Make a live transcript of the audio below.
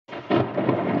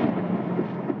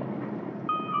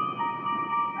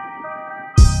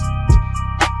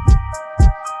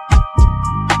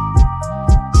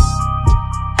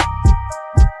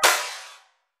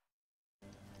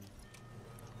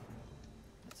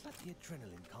Let's let the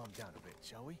adrenaline calm down a bit,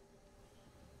 shall we?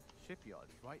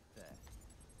 Shipyard's right there.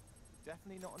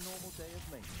 Definitely not a normal day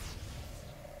of maintenance.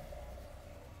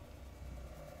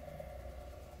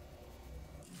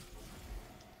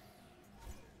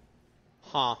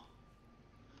 Huh.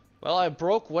 Well, I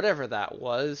broke whatever that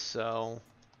was, so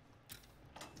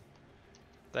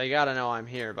they gotta know I'm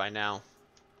here by now.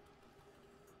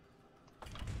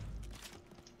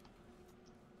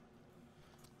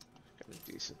 Got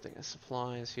a decent thing of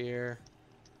supplies here.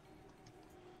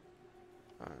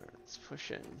 Alright, let's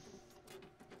push in.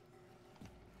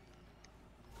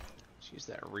 Let's use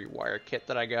that rewire kit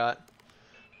that I got.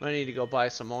 I need to go buy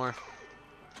some more.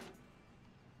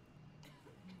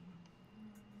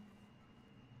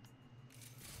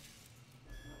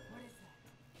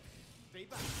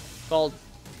 Called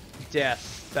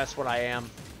death. That's what I am.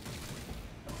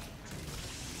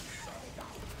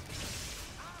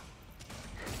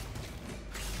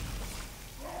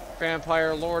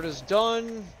 Vampire Lord is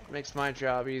done. Makes my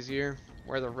job easier.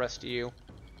 Where are the rest of you?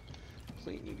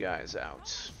 Clean you guys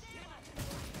out.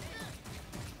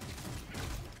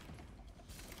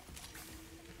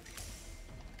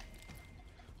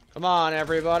 Come on,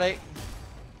 everybody.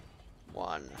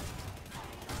 One.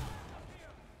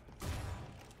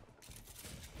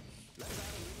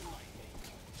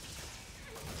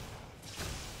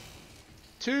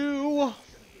 Two.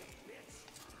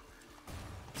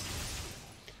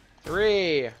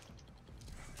 Three.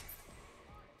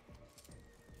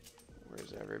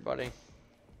 Where's everybody?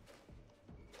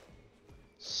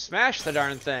 Smash the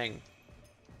darn thing.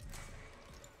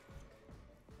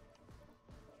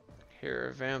 Here,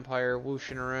 a vampire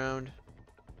whooshing around.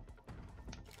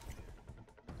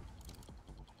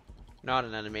 Not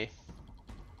an enemy.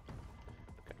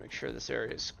 Gotta make sure this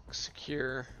area is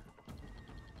secure.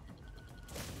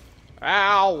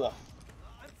 Ow!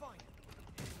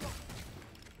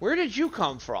 Where did you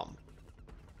come from?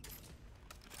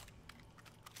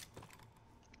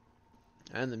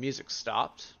 And the music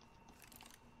stopped.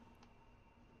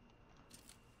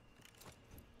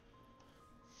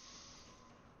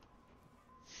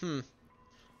 Could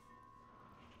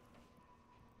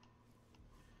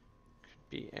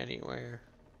be anywhere.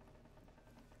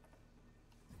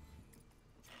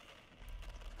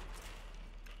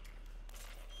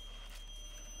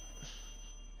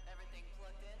 Everything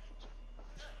plugged in?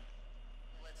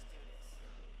 Let's do this.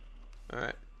 All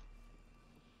right.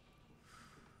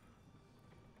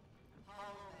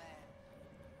 Hollow Man.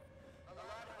 A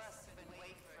lot of us have been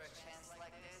waiting for a chance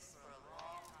like this for a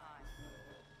long time.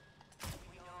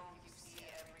 We know you see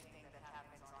everything that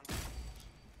happens on TV.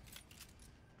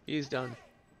 He's done.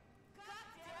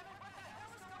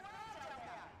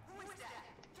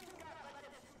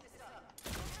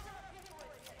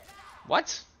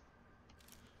 What?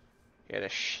 He had a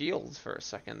shield for a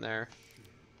second there.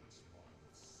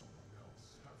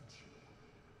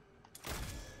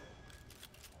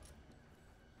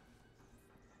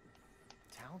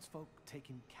 Townsfolk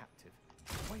taken captive,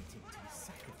 waiting to be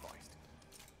sacrificed.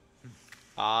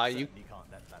 You You can't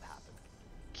let that happen.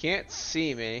 can't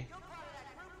see me. You're part of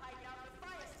that group hiding out at the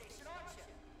fire station, aren't you?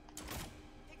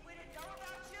 Think we didn't know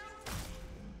about you?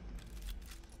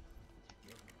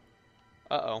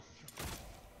 Uh-oh.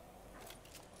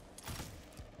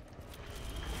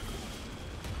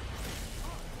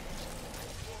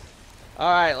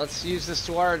 Alright, let's use this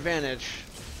to our advantage.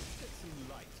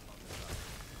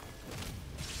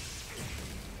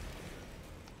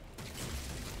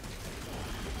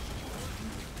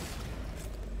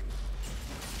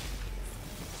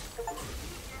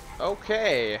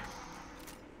 Okay.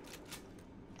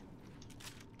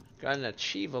 Got an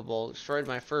achievable. Destroyed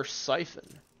my first siphon.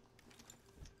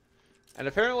 And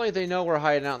apparently they know we're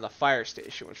hiding out in the fire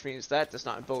station, which means that does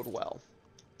not bode well.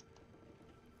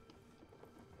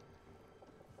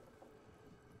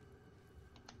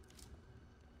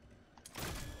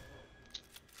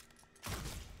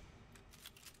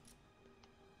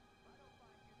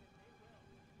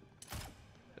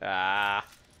 Ah.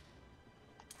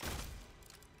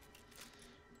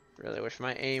 Really wish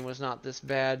my aim was not this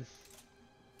bad.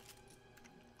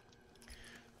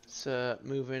 Let's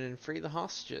move in and free the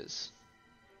hostages.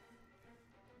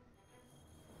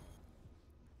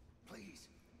 Please,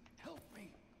 help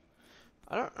me.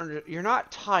 I don't you're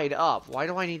not tied up. Why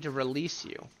do I need to release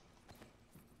you?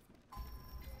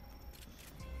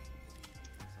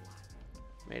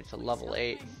 Made it to level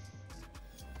 8.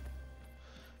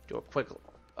 Do a quick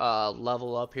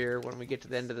level up here when we get to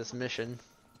the end of this mission.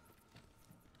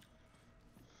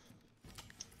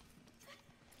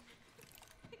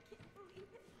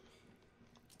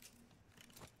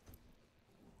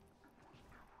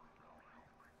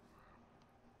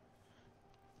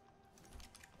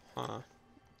 Huh.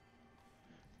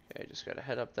 Okay, I just gotta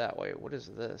head up that way. What is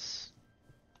this?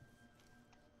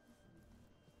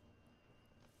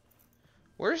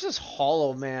 Where's this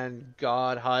Hollow Man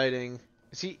god hiding?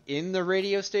 Is he in the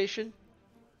radio station?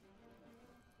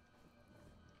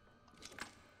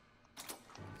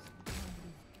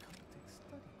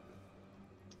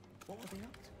 What were they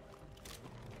up to?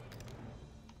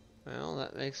 Well,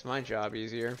 that makes my job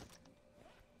easier.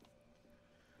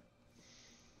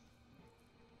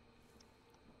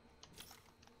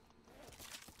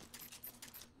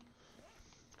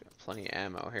 Got plenty of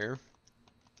ammo here.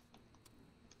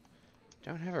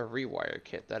 Don't have a rewire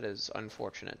kit. That is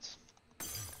unfortunate.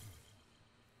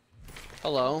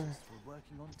 Hello. We're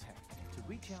working on tech to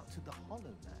reach out to the Hollow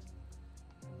Man.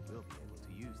 We'll be able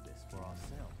to use this for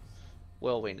ourselves.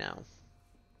 Will we now?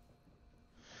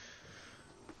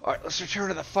 Alright, let's return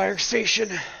to the fire station.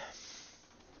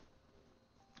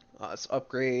 Let's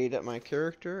upgrade my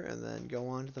character and then go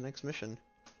on to the next mission.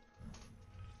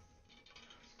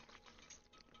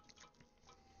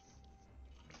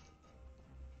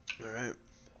 Alright.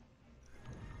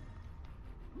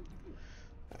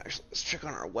 Actually, let's check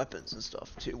on our weapons and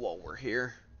stuff too while we're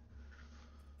here.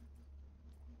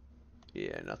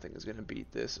 Yeah, nothing is gonna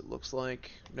beat this, it looks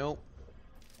like. Nope.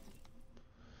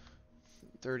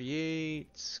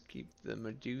 38. Keep the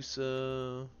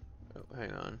Medusa. Oh,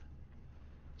 hang on.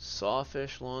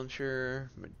 Sawfish launcher.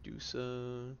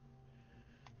 Medusa.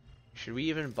 Should we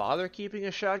even bother keeping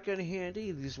a shotgun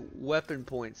handy? These weapon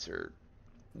points are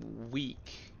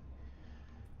weak.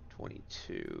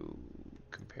 22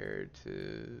 compared to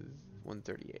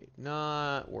 138.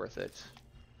 Not worth it.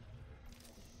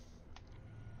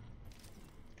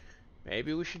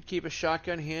 Maybe we should keep a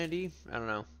shotgun handy. I don't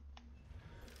know.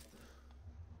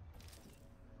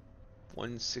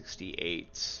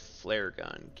 168 flare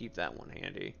gun. Keep that one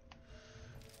handy.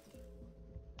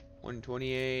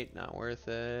 128. Not worth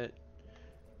it.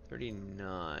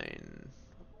 39.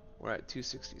 We're at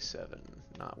 267.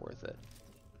 Not worth it.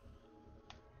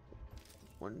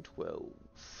 112.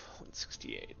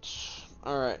 168.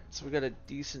 Alright, so we got a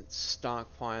decent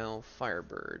stockpile.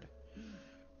 Firebird.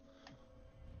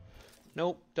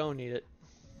 Nope, don't need it.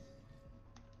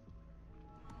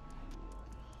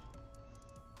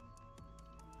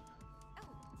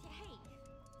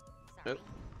 Nope.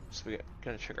 So we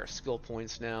gotta check our skill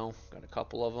points now. Got a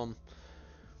couple of them.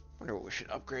 Wonder what we should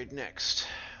upgrade next.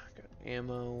 Got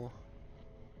ammo.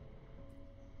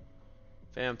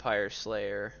 Vampire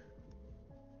Slayer.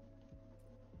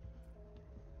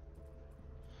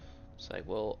 It's like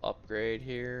we'll upgrade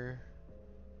here.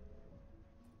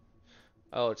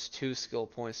 Oh, it's 2 skill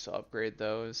points to upgrade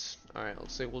those. Alright,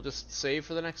 let's say we'll just save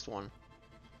for the next one.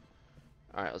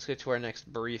 Alright, let's get to our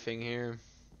next briefing here.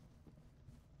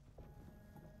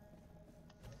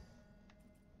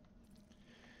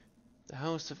 The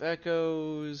House of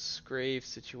Echoes, grave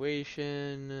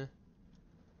situation,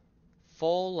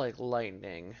 fall like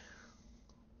lightning.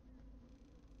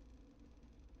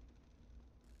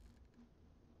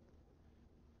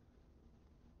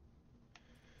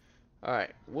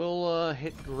 Alright, we'll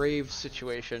hit grave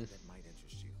situation. That might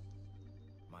interest you.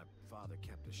 My father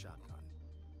kept a shotgun.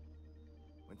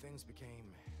 When things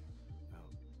became, well,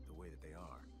 the way that they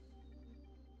are,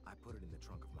 I put it in the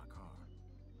trunk of my car.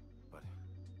 But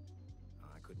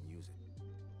I couldn't use it.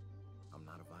 I'm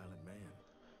not a violent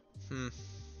man.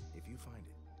 If you find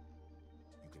it,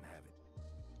 you can have it.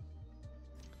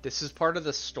 This is part of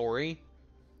the story.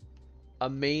 A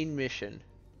main mission.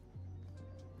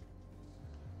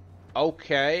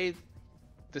 Okay.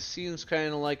 This seems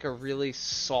kind of like a really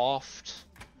soft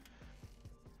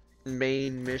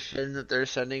main mission that they're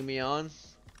sending me on.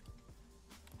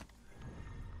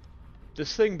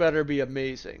 This thing better be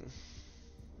amazing.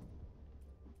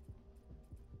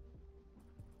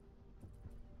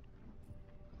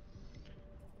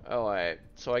 Alright,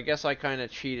 so I guess I kind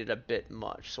of cheated a bit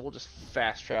much, so we'll just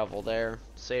fast travel there,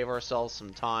 save ourselves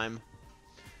some time.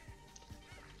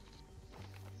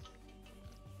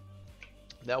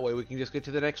 That way we can just get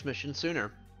to the next mission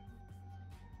sooner.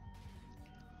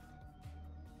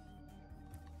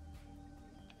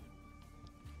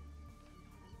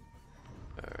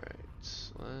 Alright,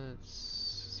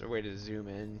 is there a way to zoom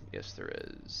in? Yes, there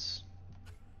is.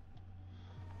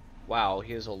 Wow,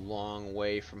 he is a long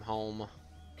way from home.